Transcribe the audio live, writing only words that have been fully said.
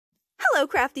Hello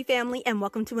CraftDee Family, and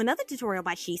welcome to another tutorial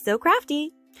by She's So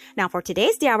Crafty. Now for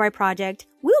today's DIY project,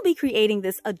 we'll be creating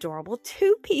this adorable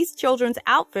two-piece children's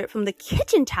outfit from the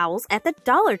kitchen towels at the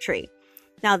Dollar Tree.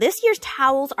 Now this year's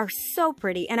towels are so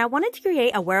pretty, and I wanted to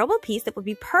create a wearable piece that would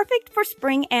be perfect for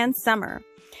spring and summer.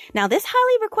 Now this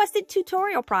highly requested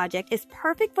tutorial project is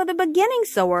perfect for the beginning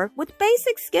sewer with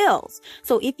basic skills.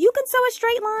 So if you can sew a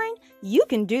straight line, you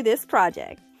can do this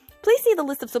project. Please see the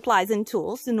list of supplies and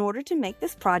tools in order to make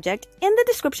this project in the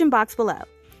description box below.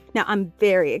 Now, I'm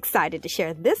very excited to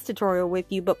share this tutorial with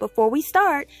you, but before we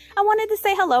start, I wanted to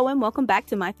say hello and welcome back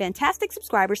to my fantastic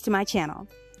subscribers to my channel.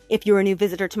 If you're a new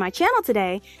visitor to my channel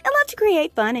today and love to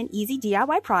create fun and easy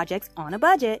DIY projects on a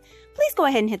budget, please go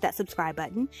ahead and hit that subscribe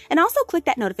button and also click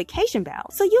that notification bell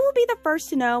so you will be the first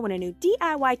to know when a new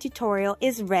DIY tutorial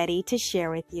is ready to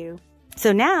share with you.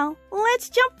 So now, let's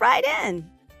jump right in.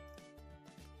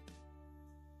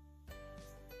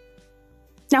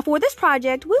 Now for this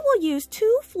project, we will use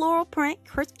two floral print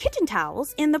kitchen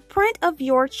towels in the print of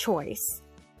your choice.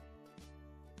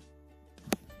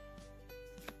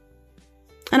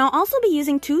 And I'll also be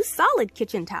using two solid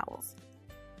kitchen towels.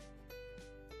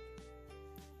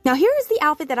 Now here is the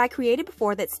outfit that I created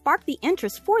before that sparked the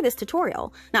interest for this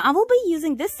tutorial. Now I will be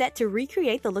using this set to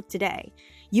recreate the look today.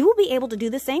 You will be able to do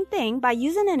the same thing by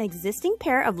using an existing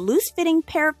pair of loose-fitting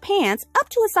pair of pants up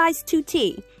to a size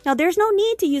 2T. Now there's no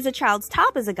need to use a child's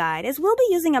top as a guide, as we'll be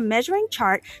using a measuring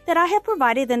chart that I have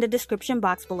provided in the description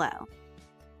box below.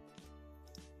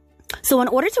 So in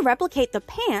order to replicate the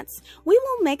pants, we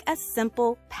will make a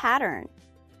simple pattern.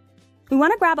 We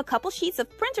want to grab a couple sheets of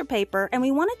printer paper and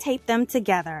we want to tape them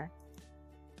together.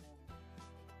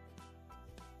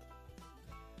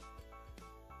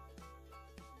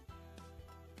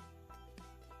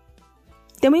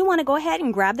 Then we want to go ahead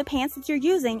and grab the pants that you're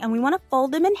using and we want to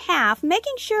fold them in half,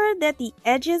 making sure that the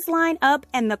edges line up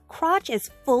and the crotch is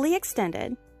fully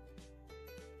extended.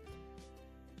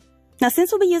 Now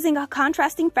since we'll be using a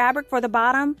contrasting fabric for the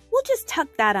bottom, we'll just tuck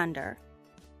that under.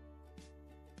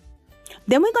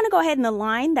 Then we're going to go ahead and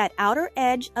align that outer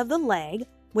edge of the leg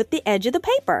with the edge of the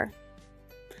paper.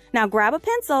 Now grab a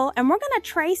pencil and we're going to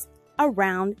trace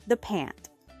around the pant.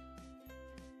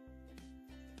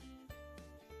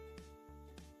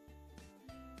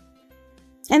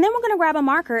 And then we're going to grab a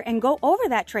marker and go over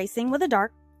that tracing with a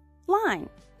dark line.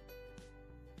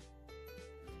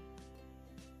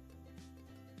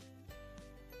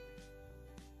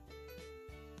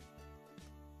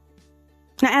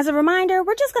 Now, as a reminder,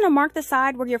 we're just going to mark the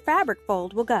side where your fabric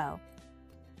fold will go.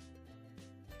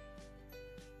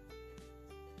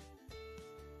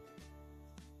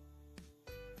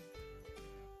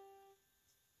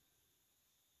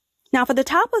 Now for the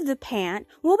top of the pant,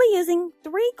 we'll be using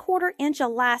 3/4 inch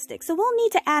elastic, so we'll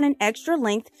need to add an extra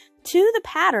length to the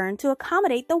pattern to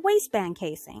accommodate the waistband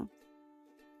casing.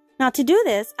 Now to do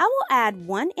this, I will add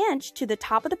 1 inch to the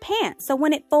top of the pant, so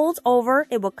when it folds over,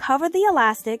 it will cover the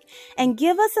elastic and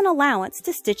give us an allowance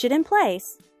to stitch it in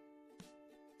place.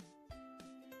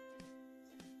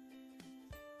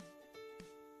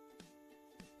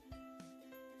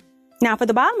 Now for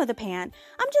the bottom of the pant,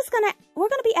 we're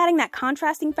gonna be adding that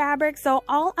contrasting fabric, so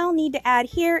all I'll need to add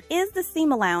here is the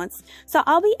seam allowance. So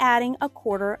I'll be adding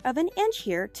 1/4 inch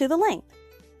here to the length.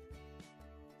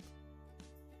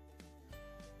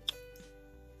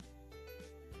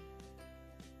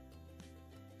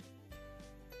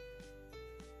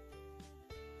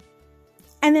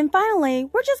 And then finally,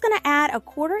 we're just gonna add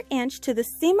 1/4 inch to the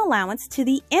seam allowance to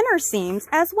the inner seams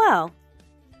as well.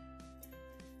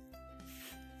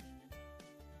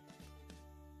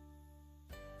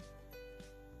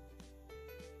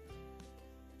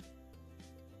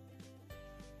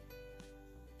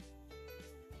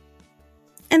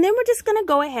 And then we're just going to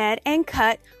go ahead and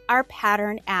cut our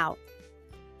pattern out.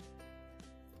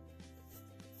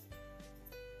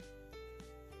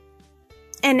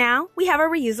 And now we have a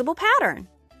reusable pattern.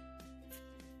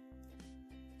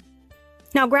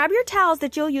 Now grab your towels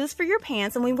that you'll use for your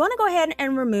pants and we want to go ahead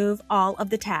and remove all of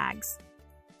the tags.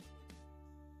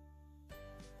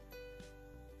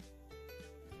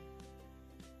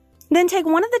 Then take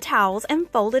one of the towels and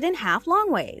fold it in half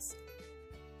long ways.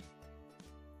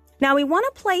 Now we want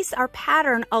to place our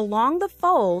pattern along the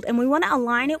fold and we want to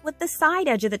align it with the side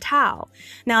edge of the towel.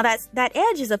 Now that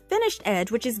edge is a finished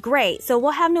edge, which is great, so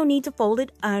we'll have no need to fold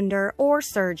it under or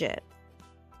serge it.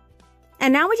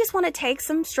 And now we just want to take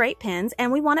some straight pins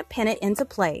and we want to pin it into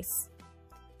place.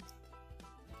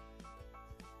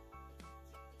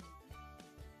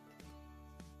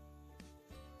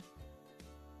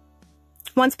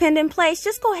 Once pinned in place,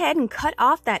 just go ahead and cut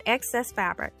off that excess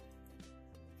fabric.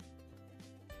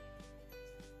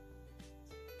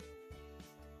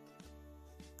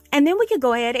 And then we could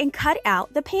go ahead and cut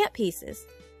out the pant pieces.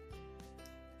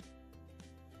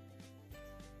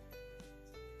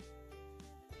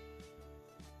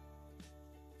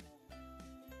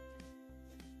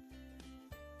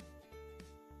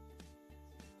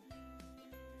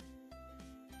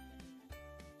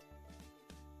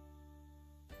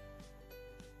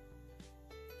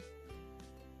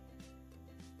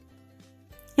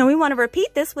 And we want to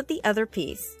repeat this with the other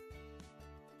piece.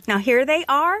 Now here they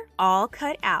are, all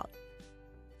cut out.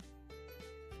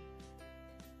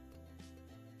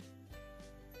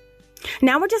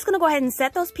 Now we're just going to go ahead and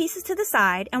set those pieces to the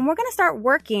side, and we're going to start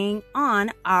working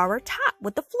on our top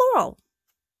with the floral.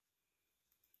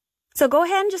 So go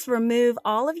ahead and just remove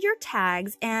all of your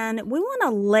tags, and we want to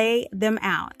lay them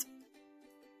out.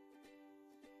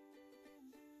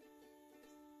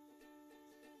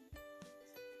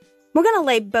 We're going to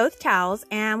lay both towels,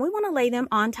 and we want to lay them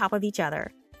on top of each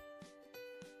other.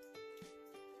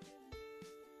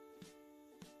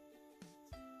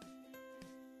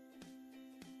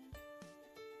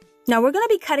 Now we're going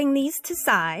to be cutting these to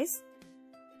size.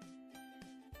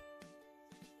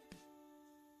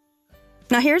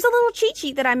 Now here's a little cheat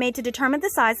sheet that I made to determine the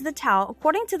size of the towel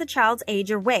according to the child's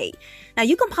age or weight. Now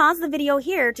you can pause the video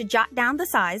here to jot down the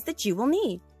size that you will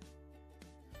need.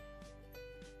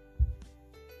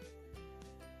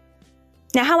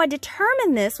 Now how I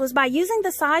determined this was by using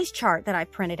the size chart that I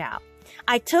printed out.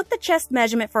 I took the chest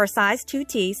measurement for a size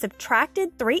 2T,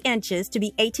 subtracted 3 inches to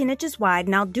be 18 inches wide,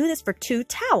 and I'll do this for 2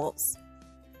 towels.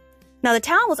 Now the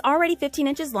towel was already 15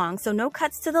 inches long, so no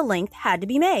cuts to the length had to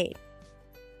be made.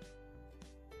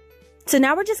 So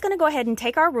now we're just going to go ahead and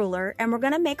take our ruler, and we're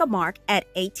going to make a mark at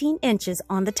 18 inches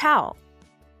on the towel.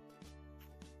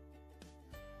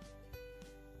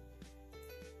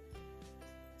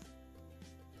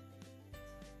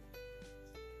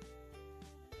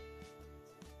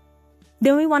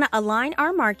 Then we want to align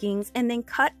our markings and then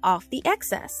cut off the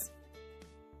excess.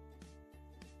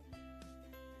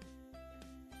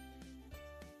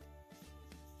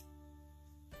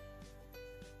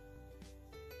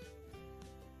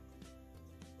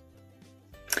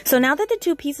 So now that the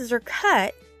 2 pieces are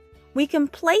cut, we can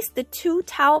place the 2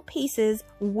 towel pieces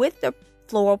with the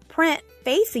floral print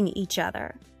facing each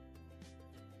other.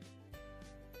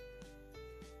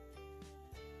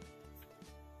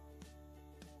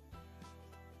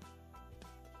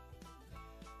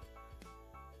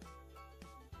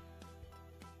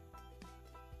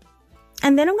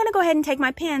 And then I'm going to go ahead and take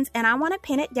my pins, and I want to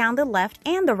pin it down the left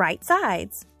and the right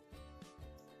sides.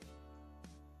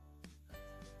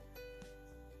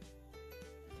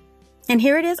 And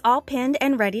here it is, all pinned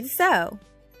and ready to sew.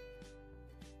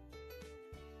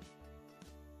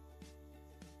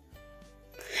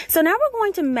 So now we're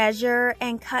going to measure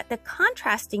and cut the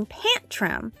contrasting pant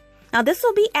trim. Now this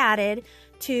will be added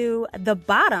to the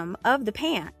bottom of the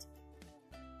pant.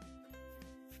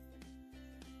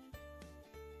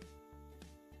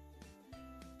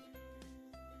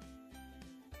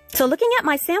 So looking at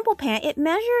my sample pant, it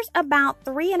measures about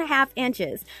 3.5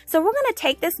 inches. So we're going to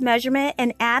take this measurement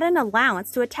and add an allowance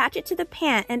to attach it to the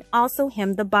pant and also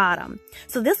hem the bottom.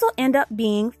 So this will end up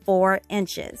being 4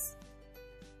 inches.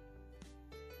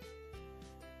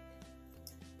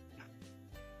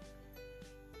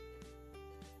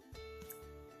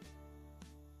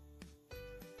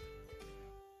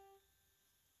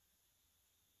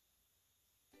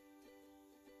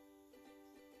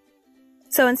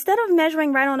 So instead of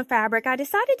measuring right on the fabric, I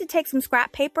decided to take some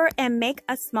scrap paper and make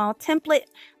a small template,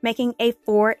 making a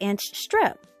 4-inch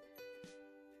strip.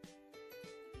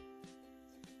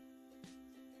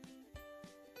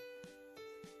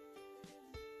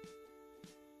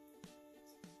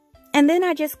 And then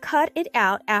I just cut it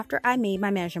out after I made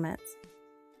my measurements.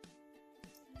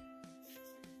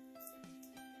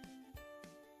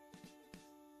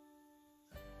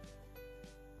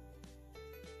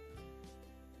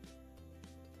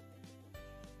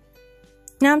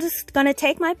 Now I'm just going to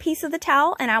take my piece of the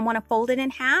towel and I want to fold it in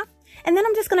half. And then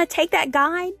I'm just going to take that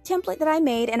guide template that I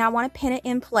made and I want to pin it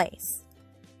in place.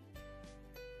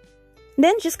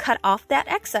 Then just cut off that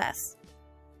excess.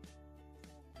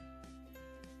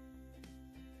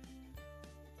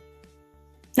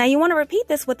 Now you want to repeat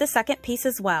this with the second piece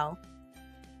as well.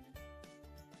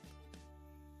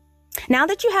 Now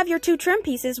that you have your 2 trim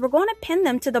pieces, we're going to pin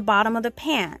them to the bottom of the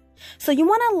pant. So you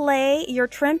want to lay your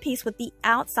trim piece with the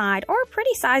outside or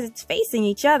pretty sides facing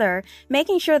each other,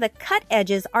 making sure the cut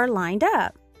edges are lined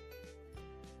up.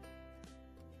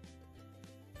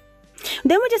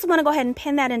 Then we just want to go ahead and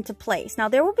pin that into place. Now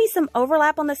there will be some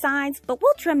overlap on the sides, but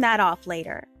we'll trim that off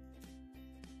later.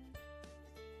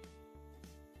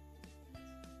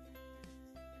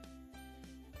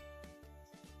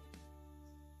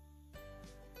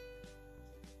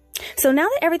 So now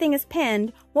that everything is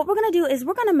pinned, what we're going to do is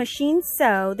we're going to machine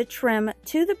sew the trim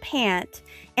to the pant,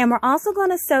 and we're also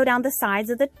going to sew down the sides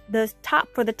of the top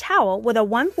for the towel with a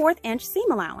 1/4 inch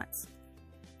seam allowance.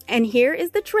 And here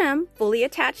is the trim fully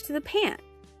attached to the pant.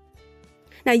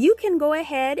 Now you can go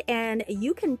ahead and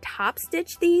you can top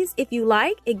stitch these if you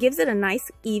like. It gives it a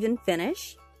nice even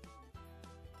finish.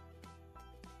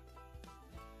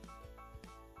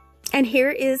 And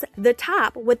here is the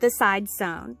top with the sides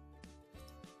sewn.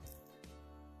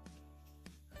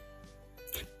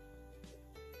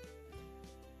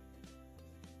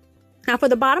 Now for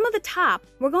the bottom of the top,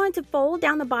 we're going to fold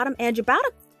down the bottom edge about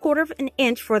 1/4 of an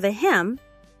inch for the hem.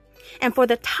 And for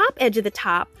the top edge of the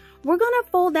top, we're going to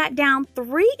fold that down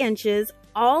 3 inches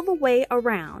all the way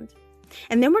around.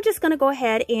 And then we're just going to go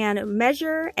ahead and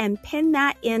measure and pin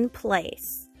that in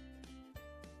place.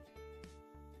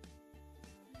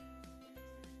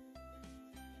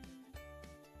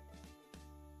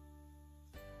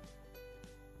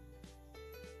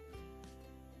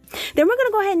 Then we're going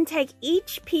to go ahead and take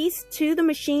each piece to the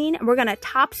machine, and we're going to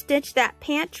top stitch that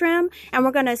pant trim, and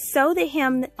we're going to sew the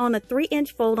hem on a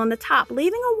 3-inch fold on the top,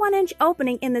 leaving a 1-inch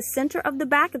opening in the center of the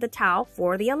back of the towel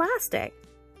for the elastic.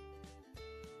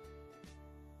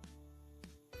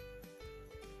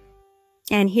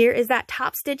 And here is that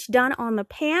top stitch done on the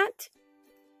pant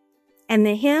and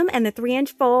the hem and the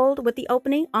 3-inch fold with the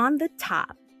opening on the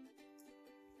top.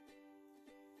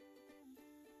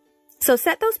 So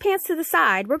set those pants to the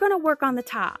side. We're going to work on the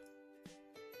top.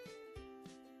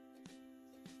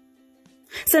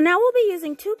 So now we'll be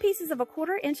using 2 pieces of a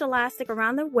 1/4 inch elastic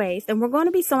around the waist, and we're going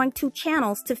to be sewing 2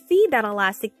 channels to feed that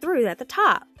elastic through at the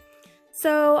top.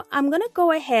 So I'm going to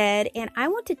go ahead and I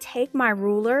want to take my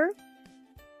ruler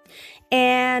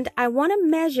and I want to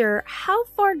measure how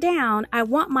far down I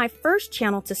want my first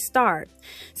channel to start.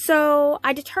 So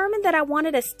I determined that I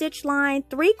wanted a stitch line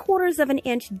 3/4 of an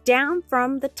inch down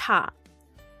from the top.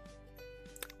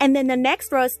 And then the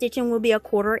next row of stitching will be a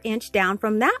 1/4 inch down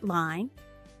from that line.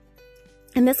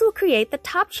 And this will create the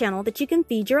top channel that you can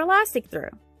feed your elastic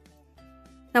through.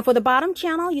 Now for the bottom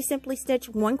channel, you simply stitch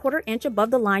 1/4 inch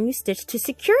above the line you stitched to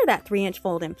secure that 3-inch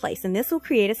fold in place, and this will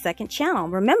create a second channel.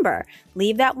 Remember,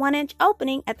 leave that 1-inch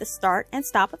opening at the start and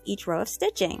stop of each row of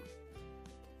stitching.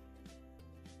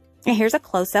 And here's a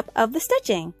close-up of the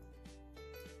stitching.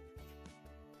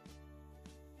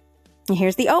 And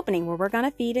here's the opening where we're going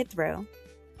to feed it through.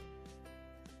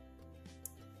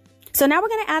 So now we're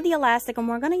going to add the elastic, and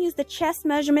we're going to use the chest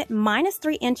measurement minus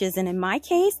 3 inches. And in my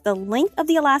case, the length of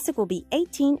the elastic will be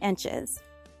 18 inches.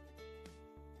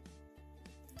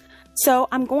 So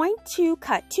I'm going to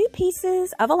cut 2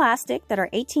 pieces of elastic that are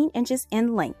 18 inches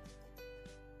in length.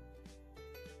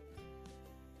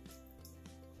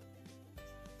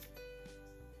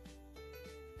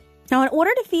 Now, in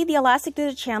order to feed the elastic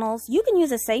through the channels, you can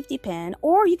use a safety pin,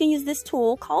 or you can use this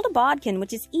tool called a bodkin,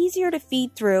 which is easier to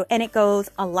feed through and it goes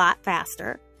a lot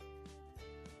faster.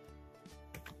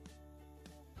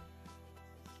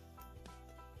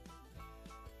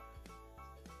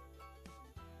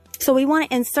 So we want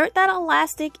to insert that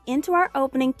elastic into our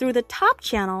opening through the top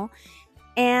channel,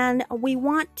 and we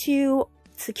want to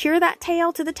secure that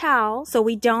tail to the towel so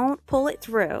we don't pull it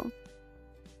through.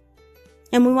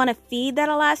 And we want to feed that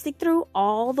elastic through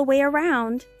all the way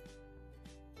around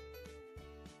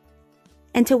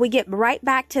until we get right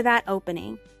back to that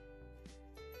opening.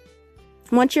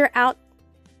 Once you're out,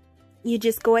 you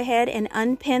just go ahead and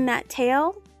unpin that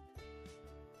tail.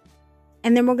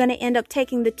 And then we're going to end up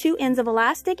taking the 2 ends of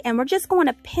elastic and we're just going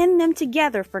to pin them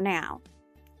together for now.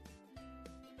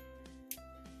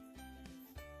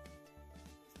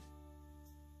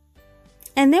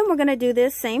 And then we're going to do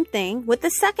this same thing with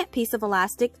the second piece of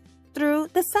elastic through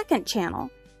the second channel.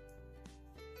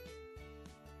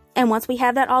 And once we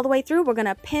have that all the way through, we're going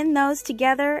to pin those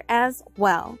together as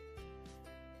well.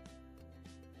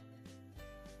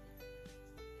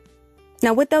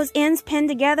 Now with those ends pinned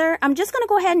together, I'm just going to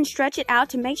go ahead and stretch it out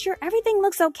to make sure everything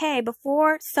looks okay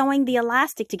before sewing the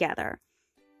elastic together.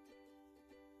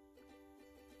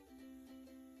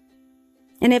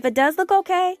 And if it does look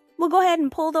okay, we'll go ahead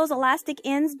and pull those elastic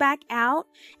ends back out.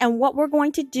 And what we're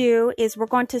going to do is we're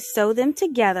going to sew them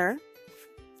together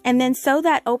and then sew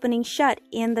that opening shut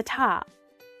in the top.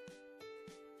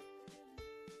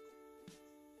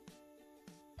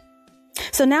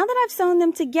 So now that I've sewn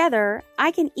them together,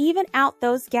 I can even out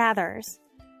those gathers.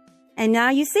 And now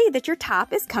you see that your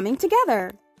top is coming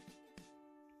together.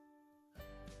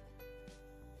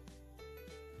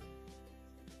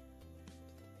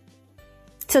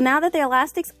 So now that the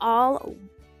elastic's all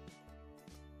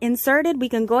inserted, we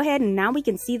can go ahead and now we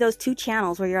can see those 2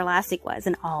 channels where your elastic was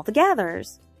and all the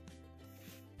gathers.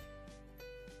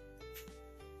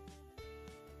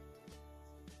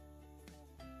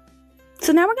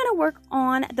 So now we're going to work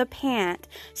on the pant.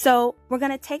 So we're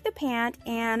going to take the pant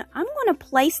and I'm going to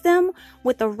place them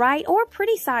with the right or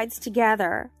pretty sides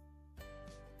together.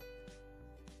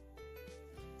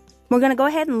 We're going to go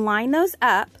ahead and line those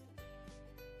up.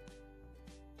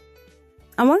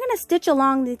 And we're going to stitch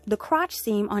along the crotch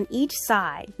seam on each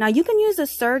side. Now you can use a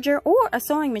serger or a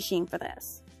sewing machine for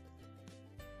this.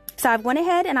 So I've went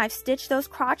ahead and I've stitched those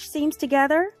crotch seams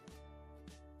together.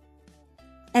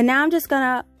 And now I'm just going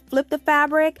to flip the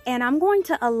fabric and I'm going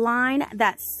to align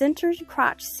that centered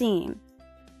crotch seam.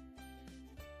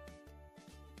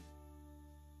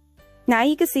 Now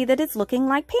you can see that it's looking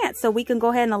like pants. So we can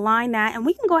go ahead and align that, and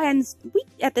we can go ahead and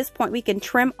at this point we can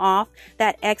trim off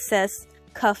that excess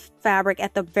cuff fabric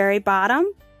at the very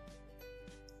bottom.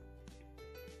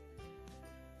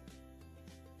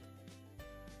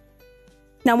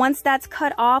 Now once that's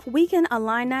cut off, we can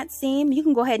align that seam. You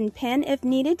can go ahead and pin if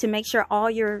needed to make sure all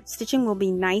your stitching will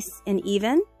be nice and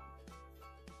even.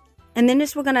 And then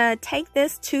we're going to take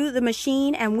this to the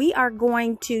machine and we are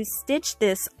going to stitch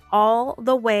this all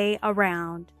the way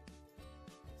around.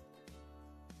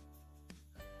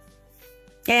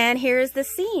 And here's the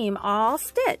seam all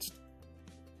stitched.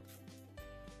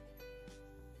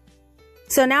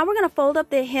 So now we're going to fold up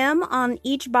the hem on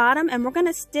each bottom and we're going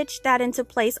to stitch that into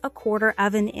place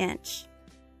 1/4 inch.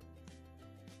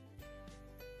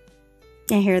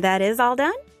 And here that is all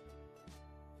done.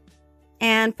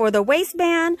 And for the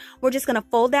waistband, we're just going to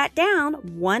fold that down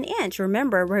 1 inch.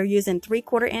 Remember, we're using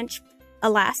 3/4 inch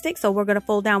elastic, so we're going to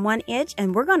fold down 1 inch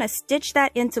and we're going to stitch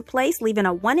that into place, leaving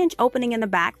a 1 inch opening in the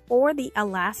back for the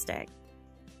elastic.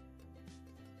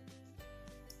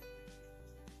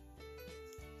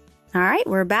 All right,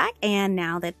 we're back, and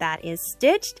now that that is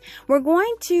stitched, we're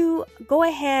going to go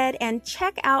ahead and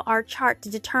check out our chart to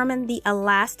determine the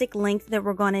elastic length that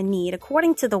we're going to need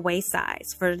according to the waist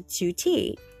size for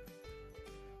 2T.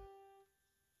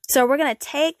 So we're going to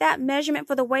take that measurement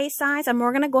for the waist size and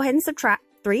we're going to go ahead and subtract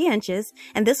 3 inches,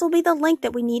 and this will be the length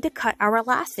that we need to cut our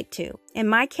elastic to. In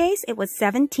my case, it was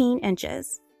 17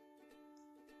 inches.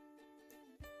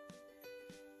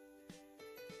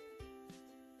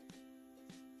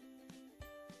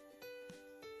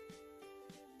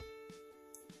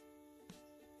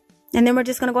 And then we're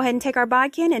just going to go ahead and take our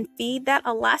bodkin and feed that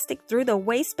elastic through the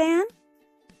waistband.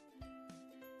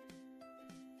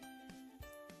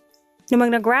 Then we're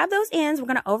going to grab those ends, we're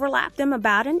going to overlap them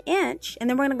about 1 inch, and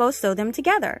then we're going to go sew them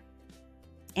together.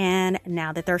 And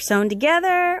now that they're sewn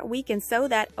together, we can sew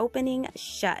that opening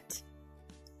shut.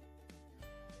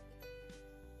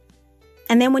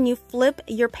 And then when you flip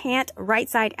your pant right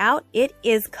side out, it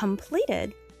is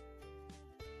completed.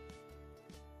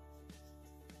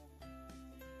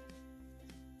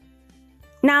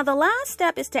 Now the last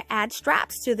step is to add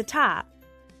straps to the top.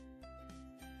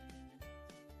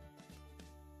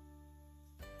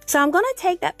 So I'm going to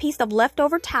take that piece of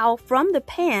leftover towel from the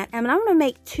pant and I'm going to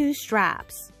make 2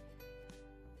 straps.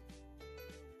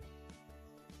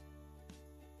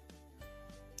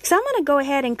 So I'm going to go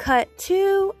ahead and cut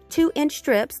 2 2-inch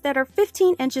strips that are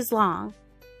 15 inches long.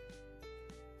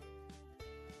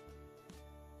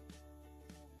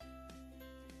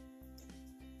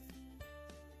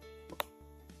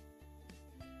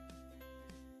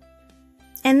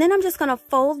 And then I'm just going to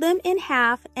fold them in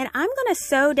half and I'm going to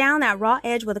sew down that raw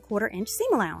edge with a 1/4 inch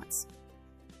seam allowance.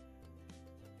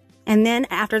 And then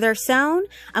after they're sewn,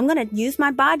 I'm going to use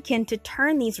my bodkin to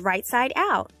turn these right side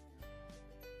out.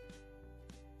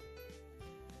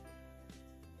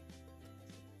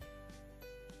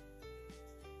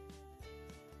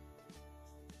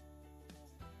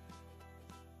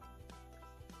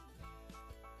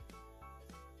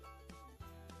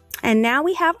 And now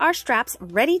we have our straps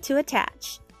ready to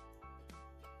attach.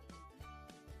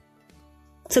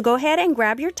 So go ahead and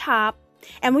grab your top,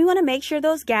 and we want to make sure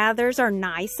those gathers are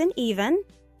nice and even.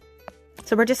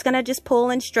 So we're just going to pull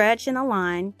and stretch and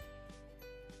align.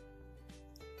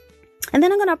 And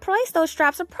then I'm going to place those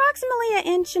straps approximately 1.5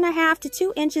 inches to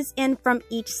 2 inches in from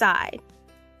each side.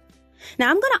 Now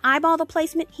I'm going to eyeball the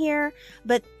placement here,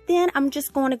 but then I'm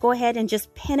just going to go ahead and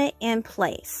just pin it in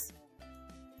place.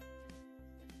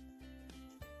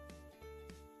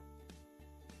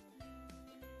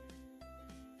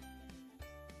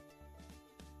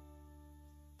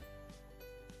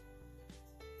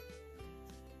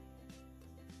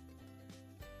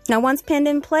 Now once pinned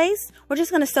in place, we're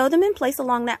just going to sew them in place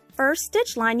along that first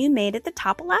stitch line you made at the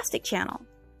top elastic channel.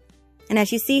 And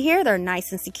as you see here, they're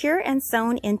nice and secure and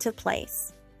sewn into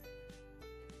place.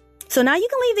 So now you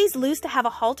can leave these loose to have a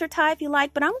halter tie if you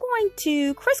like, but I'm going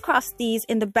to crisscross these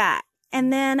in the back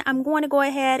and then I'm going to go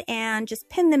ahead and just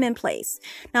pin them in place.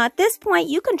 Now at this point,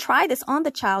 you can try this on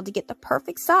the child to get the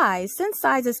perfect size, since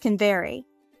sizes can vary.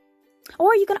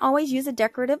 Or you can always use a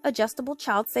decorative adjustable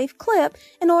child-safe clip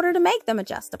in order to make them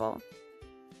adjustable.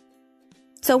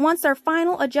 So once our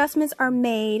final adjustments are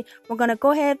made, we're going to go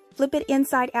ahead, flip it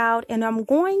inside out, and I'm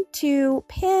going to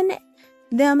pin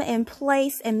them in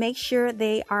place and make sure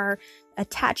they are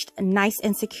attached nice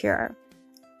and secure.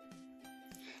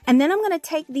 And then I'm going to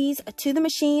take these to the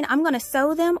machine. I'm going to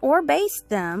sew them or baste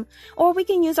them, or we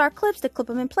can use our clips to clip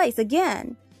them in place.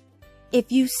 Again,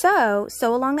 if you sew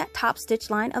along that top stitch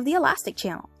line of the elastic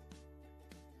channel.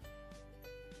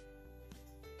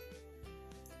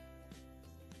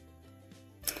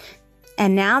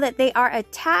 And now that they are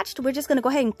attached, we're just going to go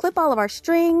ahead and clip all of our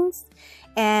strings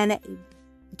and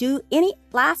do any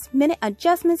last minute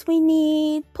adjustments we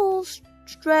need. Pull,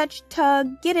 stretch,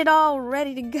 tug, get it all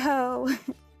ready to go.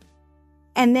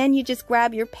 And then you just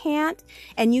grab your pant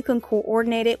and you can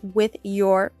coordinate it with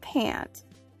your pant.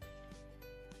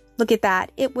 Look at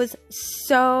that. It was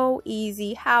so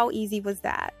easy. How easy was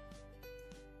that?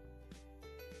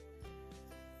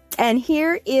 And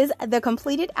here is the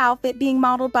completed outfit being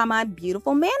modeled by my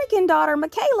beautiful mannequin daughter,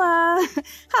 Michaela.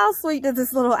 How sweet does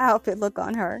this little outfit look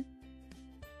on her?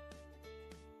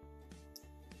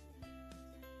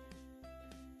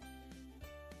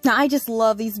 Now, I just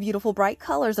love these beautiful bright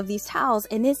colors of these towels,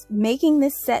 and it's making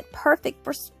this set perfect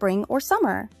for spring or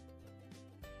summer.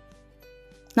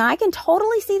 Now, I can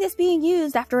totally see this being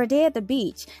used after a day at the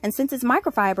beach, and since it's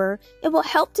microfiber, it will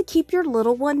help to keep your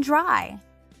little one dry.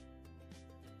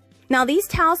 Now, these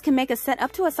towels can make a set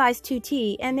up to a size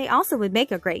 2T, and they also would make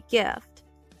a great gift.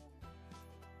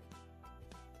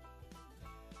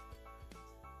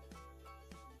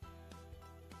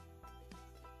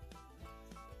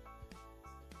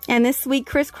 And this sweet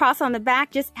crisscross on the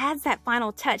back just adds that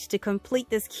final touch to complete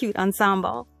this cute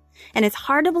ensemble. And it's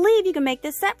hard to believe you can make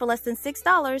this set for less than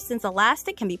 $6, since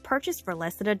elastic can be purchased for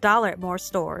less than $1 at more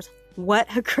stores. What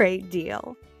a great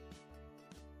deal.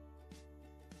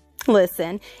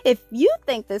 Listen, if you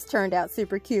think this turned out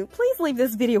super cute, please leave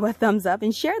this video a thumbs up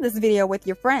and share this video with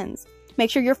your friends. Make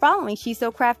sure you're following She's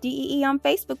So CraftDee on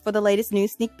Facebook for the latest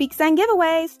news, sneak peeks, and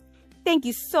giveaways. Thank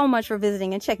you so much for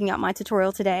visiting and checking out my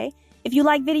tutorial today. If you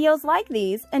like videos like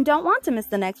these and don't want to miss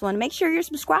the next one, make sure you're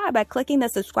subscribed by clicking the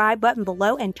subscribe button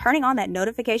below and turning on that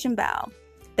notification bell.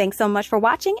 Thanks so much for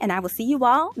watching, and I will see you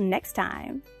all next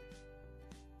time.